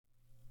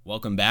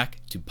Welcome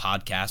back to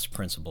Podcast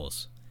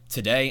Principles.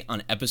 Today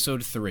on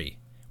episode 3,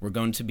 we're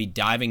going to be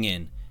diving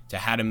in to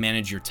how to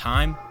manage your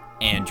time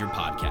and your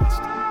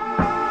podcast.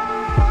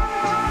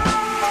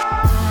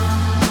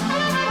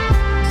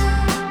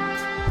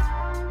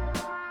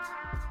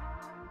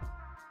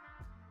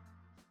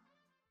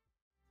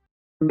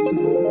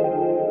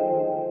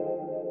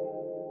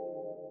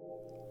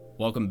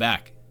 Welcome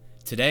back.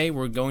 Today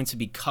we're going to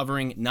be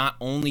covering not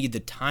only the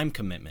time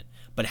commitment,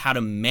 but how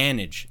to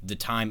manage the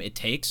time it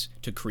takes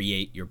to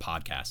create your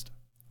podcast.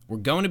 We're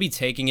going to be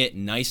taking it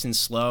nice and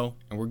slow,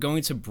 and we're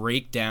going to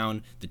break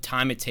down the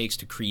time it takes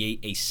to create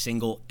a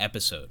single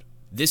episode.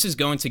 This is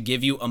going to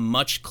give you a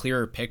much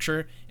clearer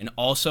picture and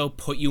also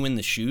put you in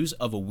the shoes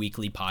of a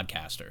weekly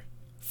podcaster.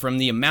 From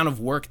the amount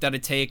of work that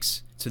it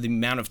takes to the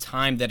amount of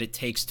time that it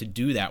takes to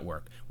do that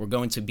work, we're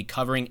going to be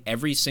covering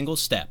every single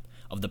step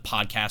of the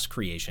podcast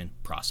creation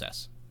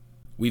process.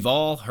 We've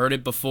all heard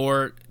it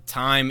before.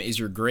 Time is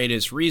your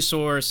greatest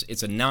resource.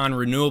 It's a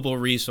non-renewable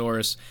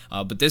resource,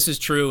 but this is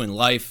true in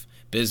life,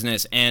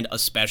 business, and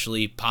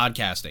especially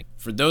podcasting.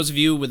 For those of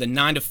you with a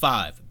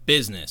 9-to-5,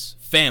 business,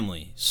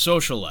 family,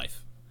 social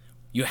life,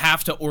 you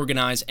have to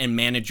organize and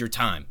manage your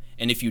time.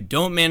 And if you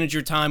don't manage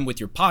your time with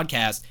your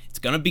podcast, it's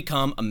going to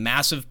become a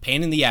massive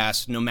pain in the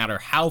ass no matter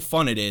how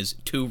fun it is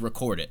to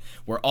record it.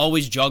 We're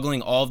always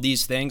juggling all of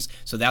these things,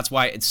 so that's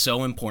why it's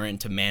so important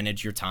to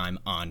manage your time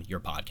on your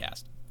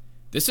podcast.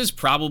 This is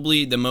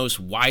probably the most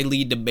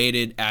widely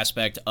debated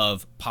aspect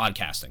of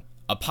podcasting.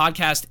 A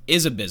podcast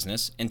is a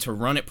business, and to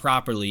run it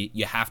properly,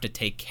 you have to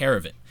take care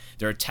of it.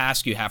 There are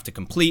tasks you have to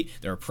complete.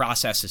 There are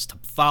processes to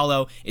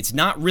follow. It's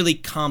not really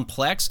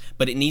complex,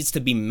 but it needs to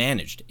be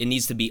managed. It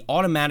needs to be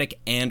automatic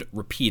and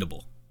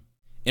repeatable.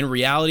 In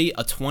reality,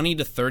 a 20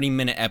 to 30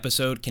 minute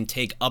episode can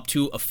take up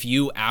to a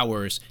few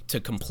hours to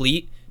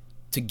complete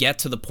to get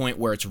to the point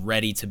where it's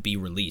ready to be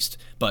released.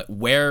 But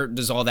where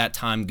does all that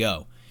time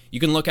go? You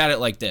can look at it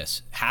like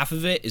this. Half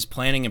of it is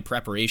planning and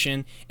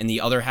preparation, and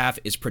the other half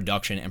is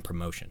production and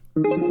promotion.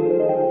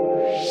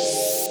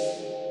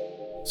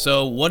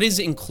 So what is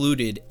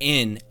included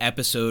in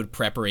episode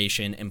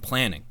preparation and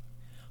planning?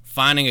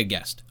 Finding a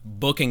guest,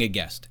 booking a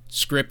guest,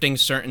 scripting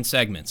certain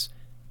segments,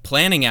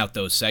 planning out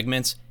those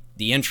segments,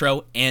 the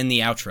intro and the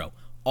outro.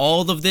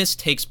 All of this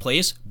takes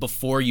place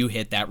before you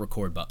hit that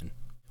record button.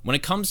 When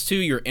it comes to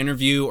your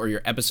interview or your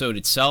episode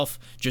itself,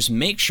 just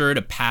make sure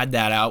to pad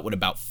that out with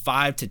about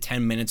 5 to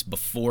 10 minutes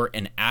before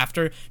and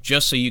after,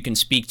 just so you can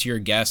speak to your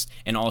guest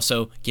and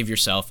also give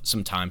yourself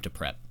some time to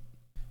prep.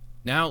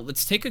 Now,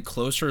 let's take a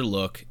closer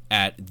look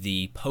at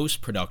the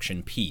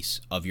post-production piece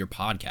of your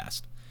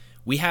podcast.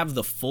 We have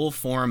the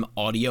full-form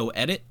audio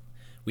edit,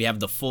 we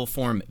have the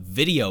full-form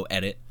video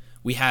edit,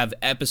 we have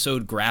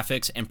episode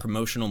graphics and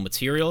promotional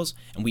materials,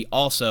 and we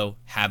also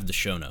have the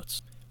show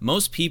notes.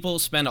 Most people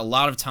spend a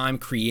lot of time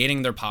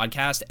creating their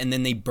podcast and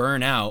then they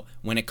burn out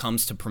when it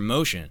comes to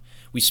promotion.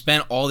 We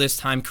spent all this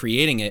time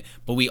creating it,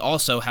 but we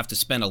also have to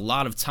spend a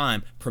lot of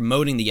time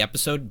promoting the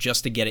episode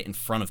just to get it in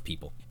front of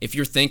people. If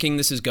you're thinking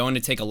this is going to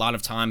take a lot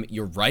of time,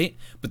 you're right,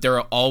 but there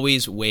are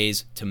always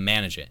ways to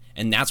manage it.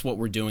 And that's what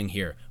we're doing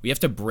here. We have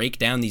to break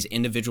down these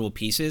individual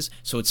pieces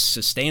so it's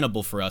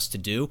sustainable for us to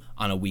do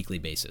on a weekly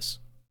basis.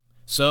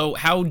 So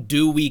how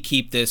do we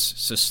keep this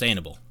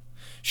sustainable?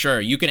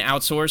 Sure, you can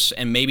outsource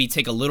and maybe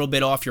take a little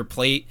bit off your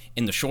plate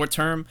in the short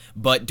term,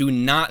 but do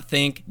not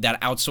think that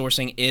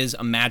outsourcing is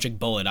a magic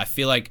bullet. I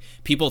feel like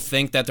people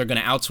think that they're going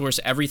to outsource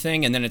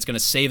everything and then it's going to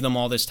save them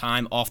all this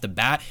time off the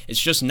bat.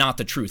 It's just not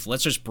the truth.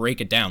 Let's just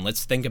break it down.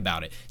 Let's think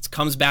about it. It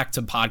comes back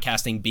to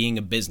podcasting being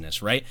a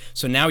business, right?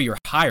 So now you're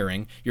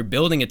hiring, you're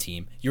building a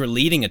team, you're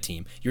leading a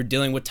team, you're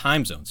dealing with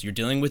time zones, you're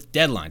dealing with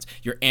deadlines,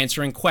 you're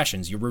answering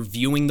questions, you're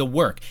reviewing the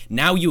work.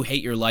 Now you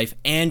hate your life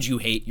and you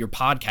hate your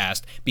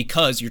podcast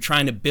because you're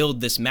trying to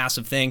build this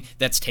massive thing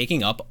that's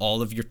taking up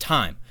all of your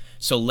time.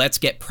 So let's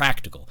get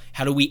practical.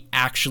 How do we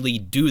actually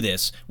do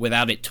this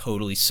without it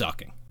totally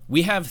sucking?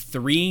 We have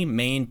 3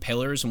 main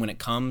pillars when it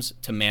comes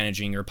to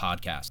managing your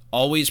podcast.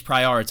 Always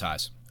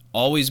prioritize.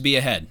 Always be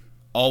ahead.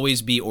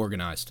 Always be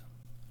organized.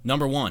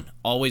 Number 1,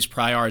 always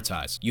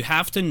prioritize. You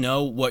have to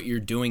know what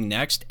you're doing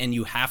next and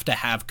you have to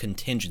have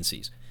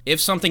contingencies. If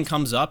something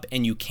comes up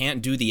and you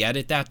can't do the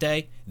edit that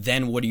day,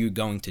 then what are you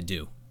going to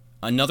do?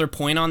 Another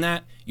point on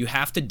that, you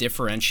have to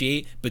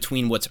differentiate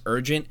between what's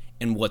urgent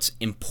and what's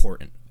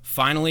important.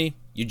 Finally,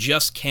 you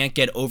just can't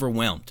get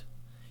overwhelmed.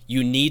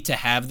 You need to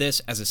have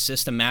this as a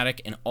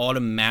systematic and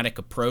automatic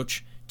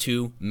approach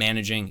to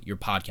managing your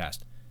podcast.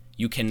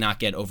 You cannot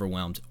get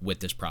overwhelmed with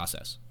this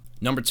process.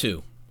 Number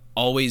 2,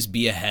 always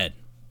be ahead.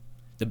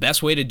 The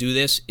best way to do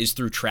this is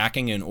through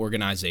tracking and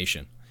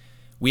organization.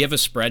 We have a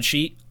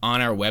spreadsheet on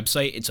our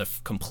website. It's a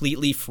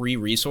completely free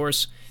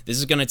resource. This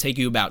is going to take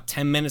you about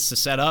 10 minutes to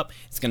set up.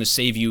 It's going to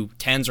save you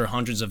tens or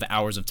hundreds of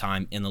hours of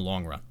time in the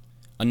long run.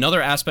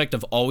 Another aspect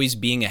of always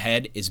being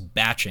ahead is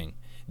batching.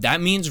 That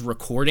means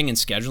recording and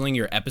scheduling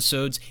your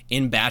episodes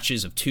in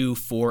batches of 2,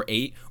 4,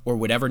 8, or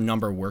whatever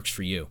number works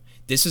for you.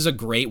 This is a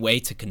great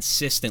way to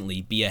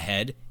consistently be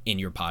ahead in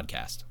your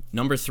podcast.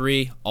 Number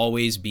 3,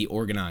 always be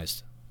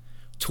organized.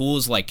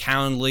 Tools like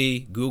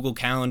Calendly, Google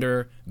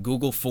Calendar,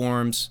 Google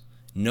Forms,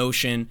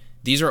 Notion,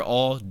 these are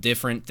all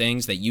different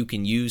things that you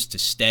can use to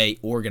stay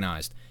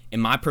organized. In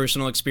my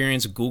personal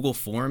experience, Google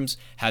Forms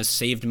has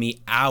saved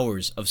me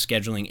hours of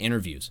scheduling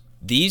interviews.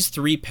 These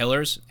 3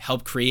 pillars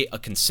help create a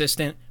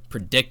consistent,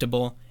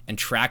 predictable, and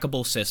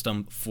trackable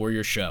system for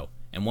your show.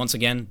 And once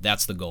again,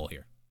 that's the goal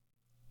here.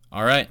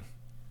 All right.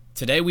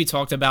 Today we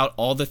talked about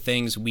all the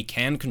things we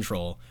can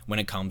control when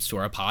it comes to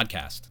our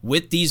podcast.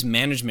 With these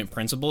management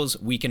principles,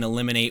 we can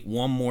eliminate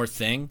one more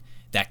thing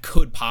that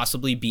could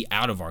possibly be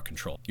out of our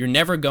control. You're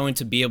never going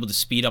to be able to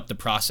speed up the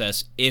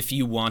process if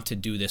you want to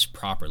do this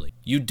properly.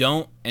 You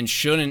don't and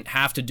shouldn't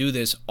have to do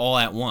this all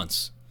at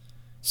once.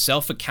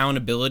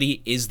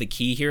 Self-accountability is the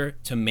key here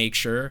to make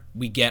sure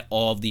we get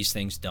all of these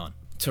things done.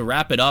 To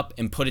wrap it up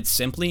and put it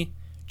simply,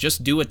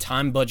 just do a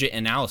time budget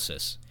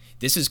analysis.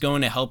 This is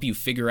going to help you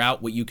figure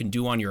out what you can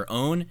do on your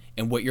own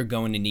and what you're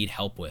going to need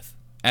help with.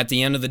 At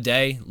the end of the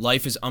day,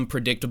 life is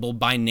unpredictable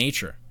by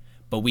nature,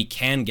 but we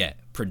can get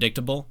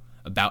predictable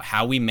about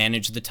how we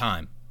manage the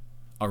time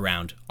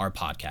around our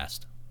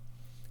podcast.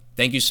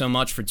 Thank you so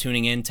much for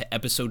tuning in to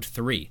episode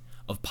 3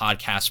 of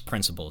Podcast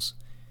Principles.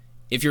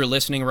 If you're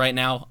listening right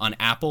now on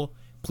Apple,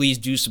 please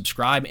do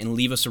subscribe and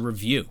leave us a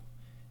review.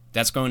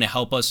 That's going to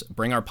help us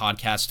bring our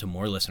podcast to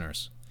more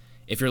listeners.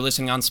 If you're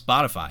listening on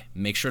Spotify,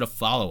 make sure to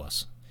follow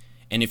us.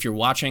 And if you're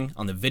watching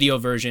on the video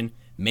version,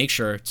 make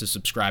sure to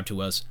subscribe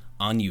to us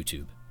on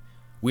YouTube.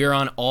 We are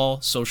on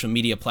all social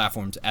media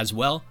platforms as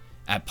well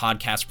at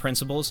Podcast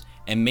Principles,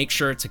 and make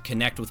sure to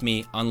connect with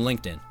me on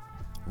LinkedIn,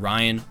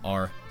 Ryan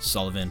R.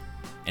 Sullivan,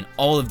 and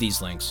all of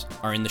these links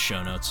are in the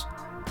show notes.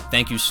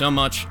 Thank you so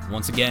much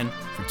once again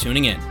for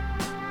tuning in,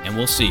 and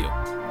we'll see you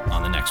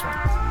on the next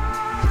one.